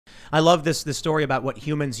I love this story about what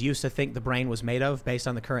humans used to think the brain was made of based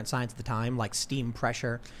on the current science at the time, like steam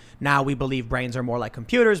pressure. Now we believe brains are more like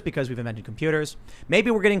computers because we've invented computers.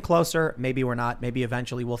 Maybe we're getting closer. Maybe we're not. Maybe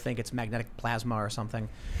eventually we'll think it's magnetic plasma or something.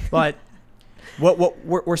 But what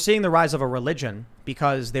we're seeing the rise of a religion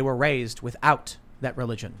because they were raised without that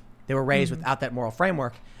religion. They were raised without that moral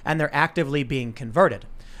framework, and they're actively being converted.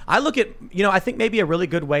 I look at, I think maybe a really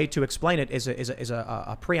good way to explain it is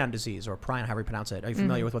a prion disease, or prion, however you pronounce it. Are you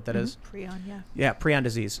familiar with what that is? Prion, yeah. Yeah, prion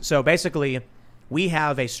disease. So basically, we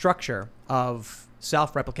have a structure of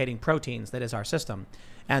self-replicating proteins that is our system.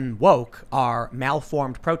 And woke are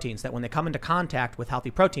malformed proteins that when they come into contact with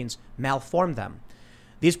healthy proteins, malform them.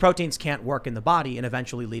 These proteins can't work in the body and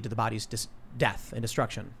eventually lead to the body's death and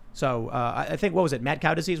destruction. So I think, what was it? Mad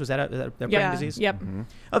cow disease? Was that a brain disease? Yep.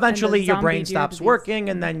 Eventually your brain stops working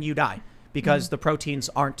and then you die because the proteins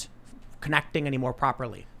aren't connecting anymore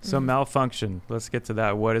properly. So malfunction, let's get to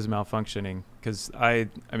that. What is malfunctioning? Because I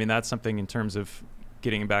mean, that's something in terms of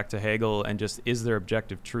getting back to Hegel and just, is there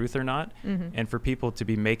objective truth or not? And for people to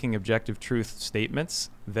be making objective truth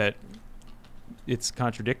statements that it's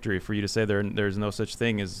contradictory for you to say there's no such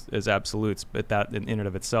thing as absolutes, but that in and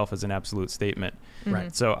of itself is an absolute statement.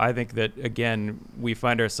 Right. So I think that, again, we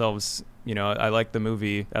find ourselves, I like the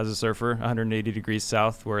movie As a Surfer, 180 Degrees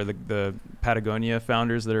South, where the Patagonia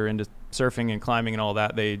founders that are into surfing and climbing and all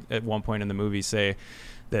that, they at one point in the movie say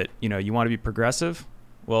that, you want to be progressive.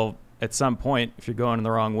 Well, at some point, if you're going in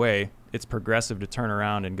the wrong way, it's progressive to turn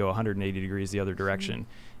around and go 180 degrees the other direction.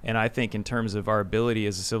 And I think in terms of our ability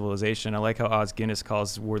as a civilization, I like how Os Guinness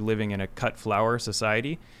calls we're living in a cut flower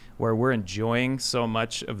society where we're enjoying so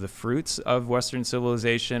much of the fruits of Western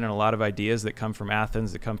civilization and a lot of ideas that come from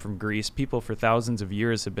Athens, that come from Greece. People for thousands of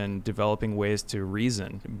years have been developing ways to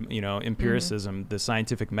reason, empiricism, the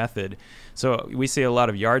scientific method. So we see a lot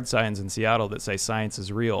of yard signs in Seattle that say science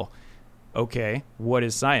is real. Okay, what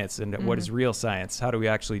is science and what is real science? How do we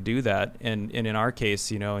actually do that? And in our case,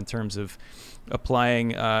 in terms of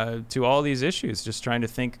applying to all these issues, just trying to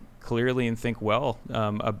think clearly and think well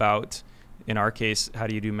about, in our case, how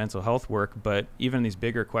do you do mental health work? But even these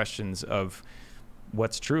bigger questions of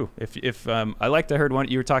what's true. If I liked, I heard one,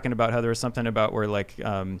 you were talking about how there was something about where I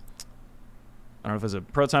don't know if it was a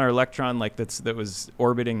proton or electron, that was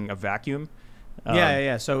orbiting a vacuum.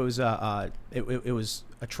 Yeah. So it was it was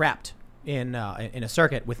trapped in a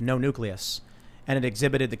circuit with no nucleus, and it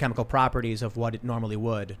exhibited the chemical properties of what it normally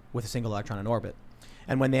would with a single electron in orbit.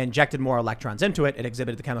 And when they injected more electrons into it, it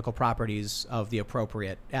exhibited the chemical properties of the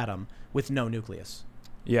appropriate atom with no nucleus.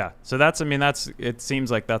 Yeah. So it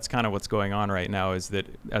seems like that's kind of what's going on right now, is that,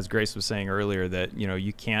 as Grace was saying earlier, that,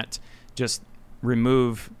 you can't just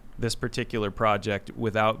remove this particular project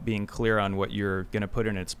without being clear on what you're going to put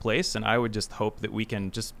in its place. And I would just hope that we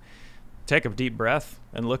can just take a deep breath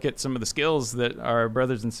and look at some of the skills that our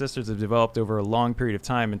brothers and sisters have developed over a long period of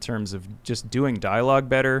time in terms of just doing dialogue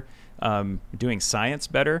better, doing science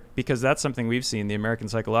better, because that's something we've seen. The American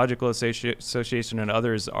Psychological Association and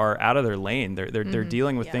others are out of their lane. They're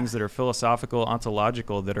dealing with things that are philosophical,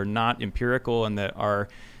 ontological, that are not empirical, and that are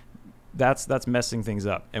that's messing things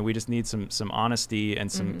up. And we just need some honesty and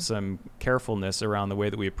some carefulness around the way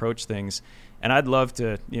that we approach things. And I'd love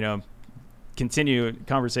to, continue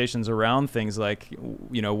conversations around things like,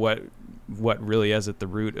 what really is at the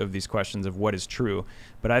root of these questions of what is true.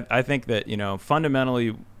 But I think that,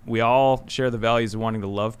 fundamentally, we all share the values of wanting to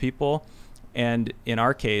love people. And in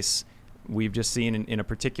our case, we've just seen in a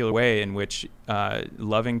particular way in which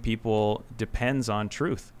loving people depends on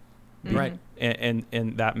truth. Right. And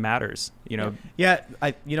that matters, Yeah.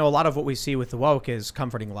 A lot of what we see with the woke is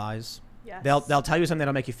comforting lies. Yes. They'll tell you something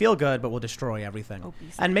that'll make you feel good, but will destroy everything.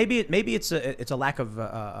 Obesity. And maybe it's a lack of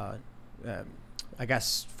I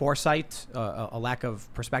guess foresight, a lack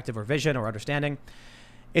of perspective or vision or understanding.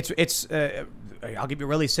 It's I'll give you a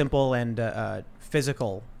really simple and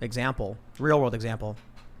physical example, real world example.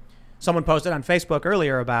 Someone posted on Facebook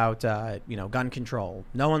earlier about gun control.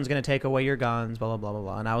 No one's going to take away your guns, blah blah blah blah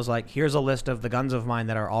blah. And I was like, here's a list of the guns of mine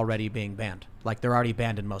that are already being banned. Like, they're already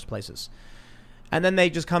banned in most places. And then they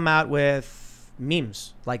just come out with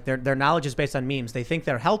memes. Like, their knowledge is based on memes. They think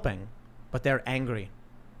they're helping, but they're angry.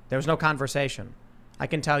 There's no conversation. I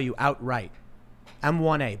can tell you outright,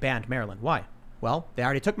 M1A banned Maryland. Why? Well, they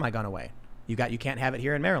already took my gun away. You can't have it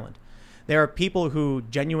here in Maryland. There are people who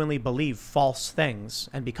genuinely believe false things,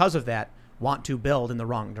 and because of that, want to build in the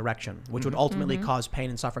wrong direction, which would ultimately cause pain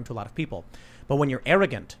and suffering to a lot of people. But when you're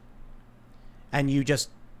arrogant and you just,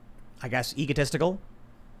 I guess, egotistical,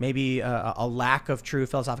 maybe a lack of true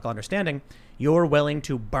philosophical understanding, you're willing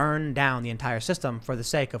to burn down the entire system for the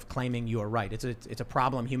sake of claiming you're right. It's a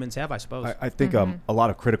problem humans have, I suppose. I think a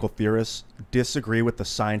lot of critical theorists disagree with the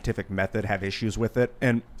scientific method, have issues with it.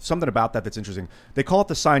 And something about that that's interesting. They call it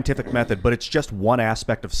the scientific method, but it's just one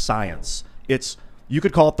aspect of science. You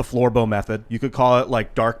could call it the Florbo method. You could call it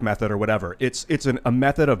like dark method or whatever. It's a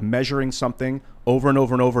method of measuring something over and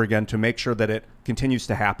over and over again to make sure that it continues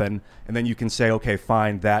to happen. And then you can say, okay,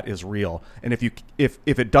 fine, that is real. And if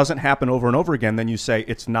it doesn't happen over and over again, then you say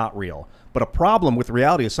it's not real. But a problem with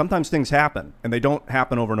reality is sometimes things happen and they don't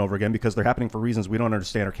happen over and over again because they're happening for reasons we don't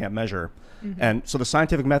understand or can't measure. And so the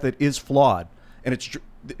scientific method is flawed. And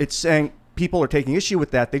it's saying people are taking issue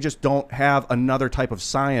with that. They just don't have another type of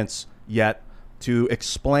science yet to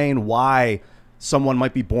explain why someone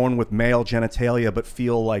might be born with male genitalia but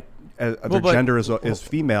feel like their gender is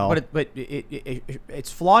female. But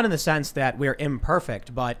it's flawed in the sense that we're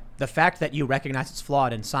imperfect, but the fact that you recognize it's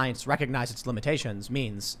flawed and science recognize its limitations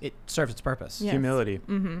means it serves its purpose. Yes. Humility.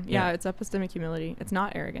 Yeah, it's epistemic humility. It's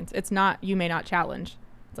not arrogance. It's not, you may not challenge.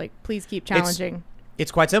 It's like, please keep challenging.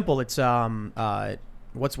 It's quite simple. It's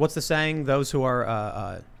what's the saying? Those who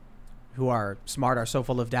are smart are so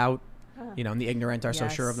full of doubt. You know, and the ignorant are so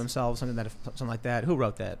sure of themselves. Something like that. Who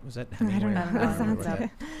wrote that? Was it Hemingway? I don't know.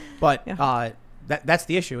 But that's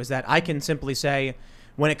the issue, is that I can simply say,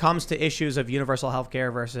 when it comes to issues of universal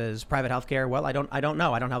healthcare versus private healthcare, well, I don't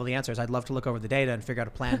know. I don't have all the answers. I'd love to look over the data and figure out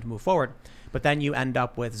a plan to move forward. But then you end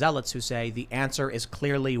up with zealots who say the answer is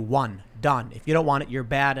clearly one, done. If you don't want it, you're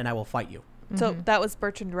bad, and I will fight you. So that was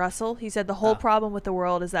Bertrand Russell. He said the whole problem with the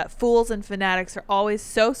world is that fools and fanatics are always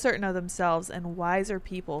so certain of themselves and wiser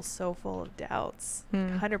people so full of doubts.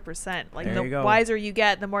 100%. Like the wiser you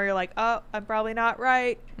get, the more you're like, oh, I'm probably not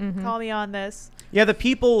right. Call me on this. Yeah, the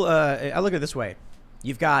people, I look at it this way.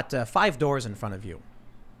 You've got 5 doors in front of you.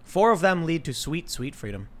 4 of them lead to sweet, sweet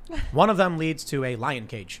freedom. 1 of them leads to a lion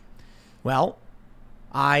cage. Well,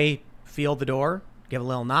 I feel the door, give a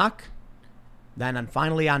little knock. Then I'm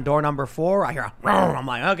finally on door number 4. I hear a roar. I'm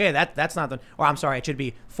like, okay, that's not the... Or I'm sorry, it should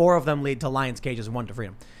be 4 of them lead to lion's cages and 1 to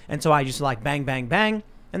freedom. And so I just like bang, bang, bang.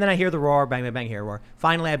 And then I hear the roar, bang, bang, bang, hear a roar.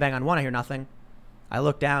 Finally, I bang on 1, I hear nothing. I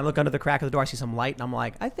look down, look under the crack of the door, I see some light. And I'm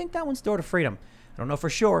like, I think that one's door to freedom. I don't know for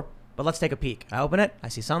sure, but let's take a peek. I open it, I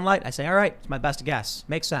see sunlight. I say, all right, it's my best guess.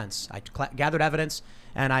 Makes sense. I gathered evidence,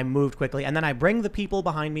 and I moved quickly. And then I bring the people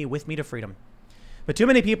behind me with me to freedom. But too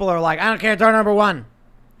many people are like, I don't care, door number 1.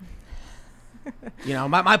 You know,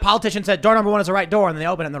 my politician said door number 1 is the right door, and then they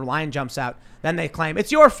open it and the lion jumps out. Then they claim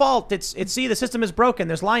it's your fault. It's see, the system is broken.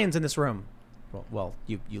 There's lions in this room. Well,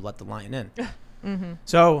 you let the lion in.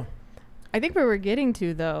 So, I think where we're getting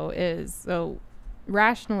to though is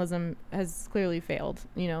rationalism has clearly failed.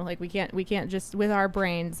 You know, like we can't just with our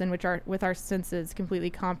brains and with our senses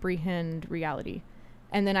completely comprehend reality.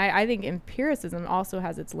 And then I think empiricism also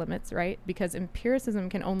has its limits, right? Because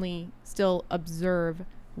empiricism can only still observe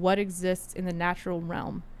what exists in the natural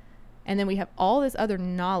realm. And then we have all this other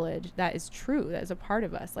knowledge that is true, that is a part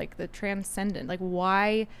of us, like the transcendent. Like,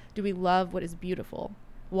 why do we love what is beautiful?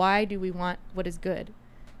 Why do we want what is good?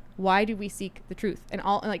 Why do we seek the truth? And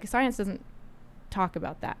like science doesn't talk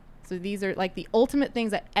about that. So these are like the ultimate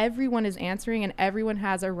things that everyone is answering and everyone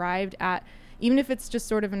has arrived at, even if it's just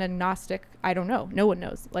sort of an agnostic, I don't know, no one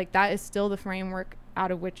knows. Like that is still the framework out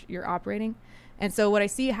of which you're operating. And so what I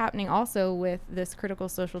see happening also with this critical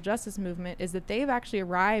social justice movement is that they've actually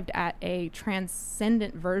arrived at a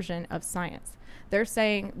transcendent version of science. They're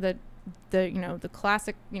saying that the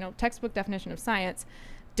classic, textbook definition of science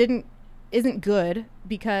isn't good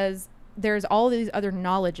because there's all these other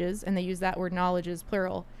knowledges, and they use that word knowledges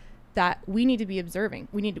plural, that we need to be observing.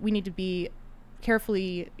 We need to be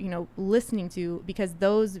carefully, listening to, because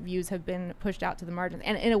those views have been pushed out to the margins.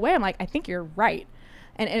 And in a way, I'm like, I think you're right.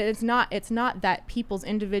 And it's not that people's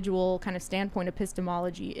individual kind of standpoint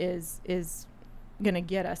epistemology is going to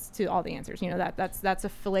get us to all the answers. That's a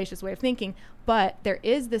fallacious way of thinking. But there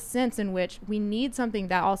is this sense in which we need something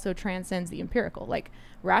that also transcends the empirical. Like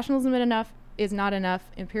rationalism is not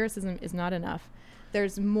enough. Empiricism is not enough.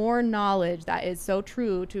 There's more knowledge that is so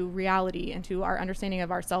true to reality and to our understanding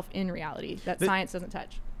of ourself in reality that science doesn't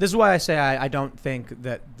touch. This is why I say I don't think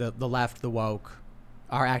that the left, the woke,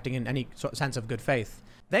 are acting in any sense of good faith.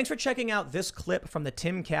 Thanks for checking out this clip from the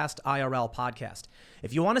Timcast IRL podcast.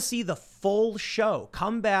 If you want to see the full show,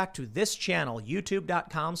 come back to this channel,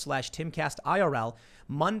 youtube.com/TimcastIRL,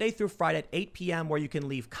 Monday through Friday at 8 p.m., where you can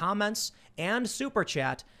leave comments and super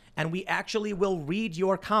chat, and we actually will read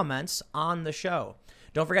your comments on the show.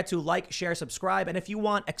 Don't forget to like, share, subscribe. And if you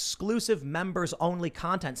want exclusive members-only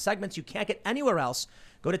content, segments you can't get anywhere else,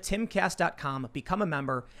 go to timcast.com, become a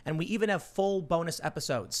member, and we even have full bonus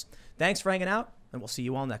episodes. Thanks for hanging out, and we'll see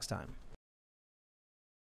you all next time.